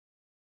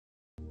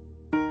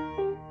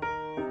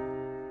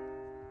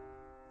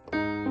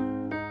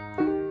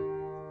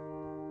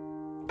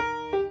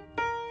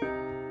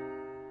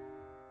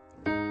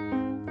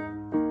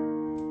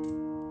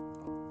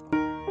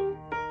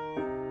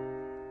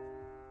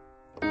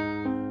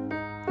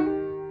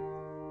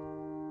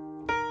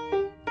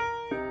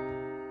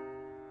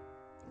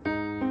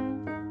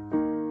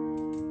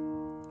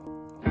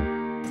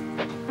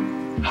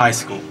High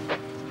school,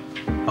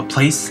 a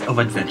place of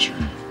adventure,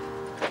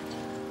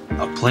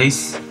 a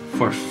place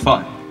for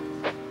fun,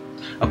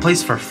 a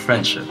place for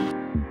friendship,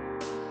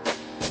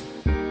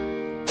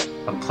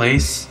 a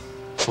place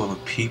full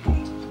of people,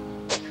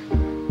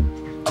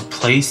 a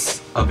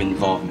place of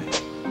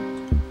involvement,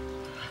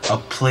 a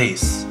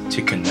place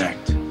to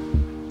connect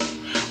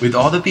with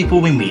all the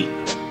people we meet,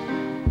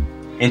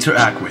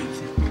 interact with,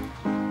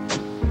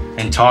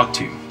 and talk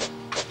to.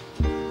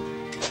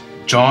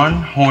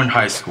 John Horn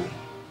High School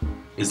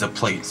is a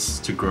place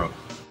to grow.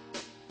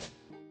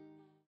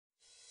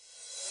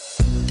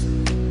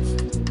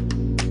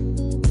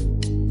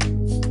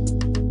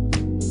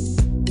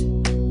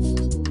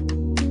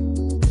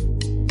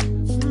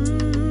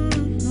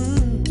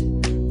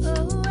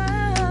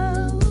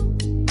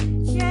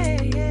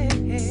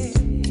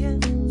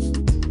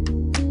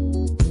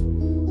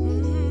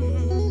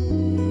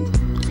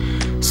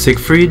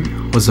 Siegfried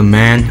was a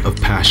man of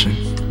passion.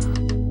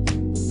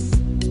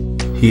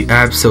 He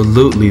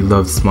absolutely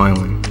loved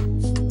smiling.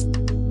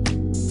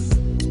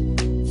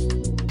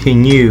 He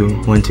knew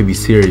when to be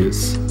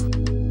serious,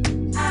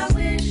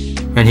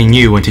 and he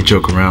knew when to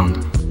joke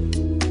around.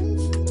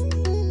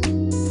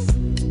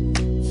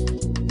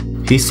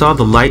 He saw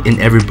the light in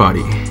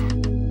everybody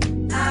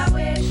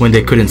when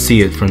they couldn't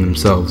see it from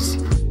themselves.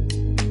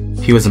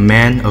 He was a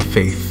man of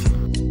faith.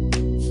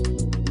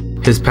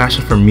 His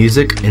passion for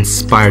music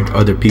inspired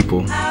other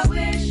people.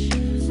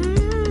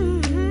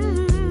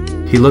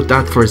 He looked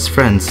out for his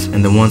friends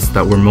and the ones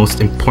that were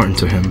most important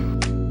to him.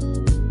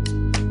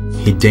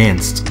 He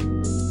danced.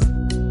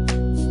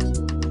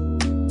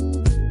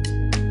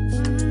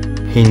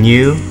 He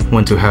knew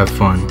when to have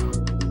fun.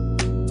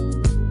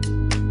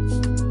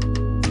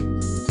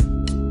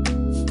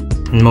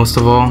 And most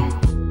of all,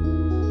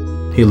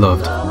 he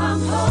loved.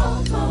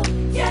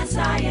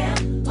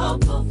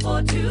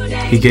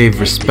 He gave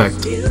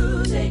respect,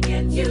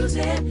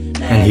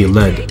 and he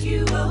led.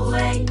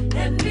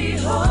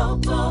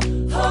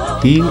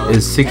 He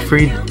is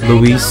Siegfried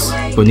Luis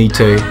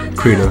Bonite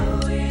Credo.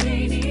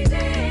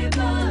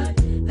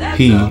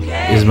 He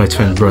is my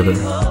twin brother.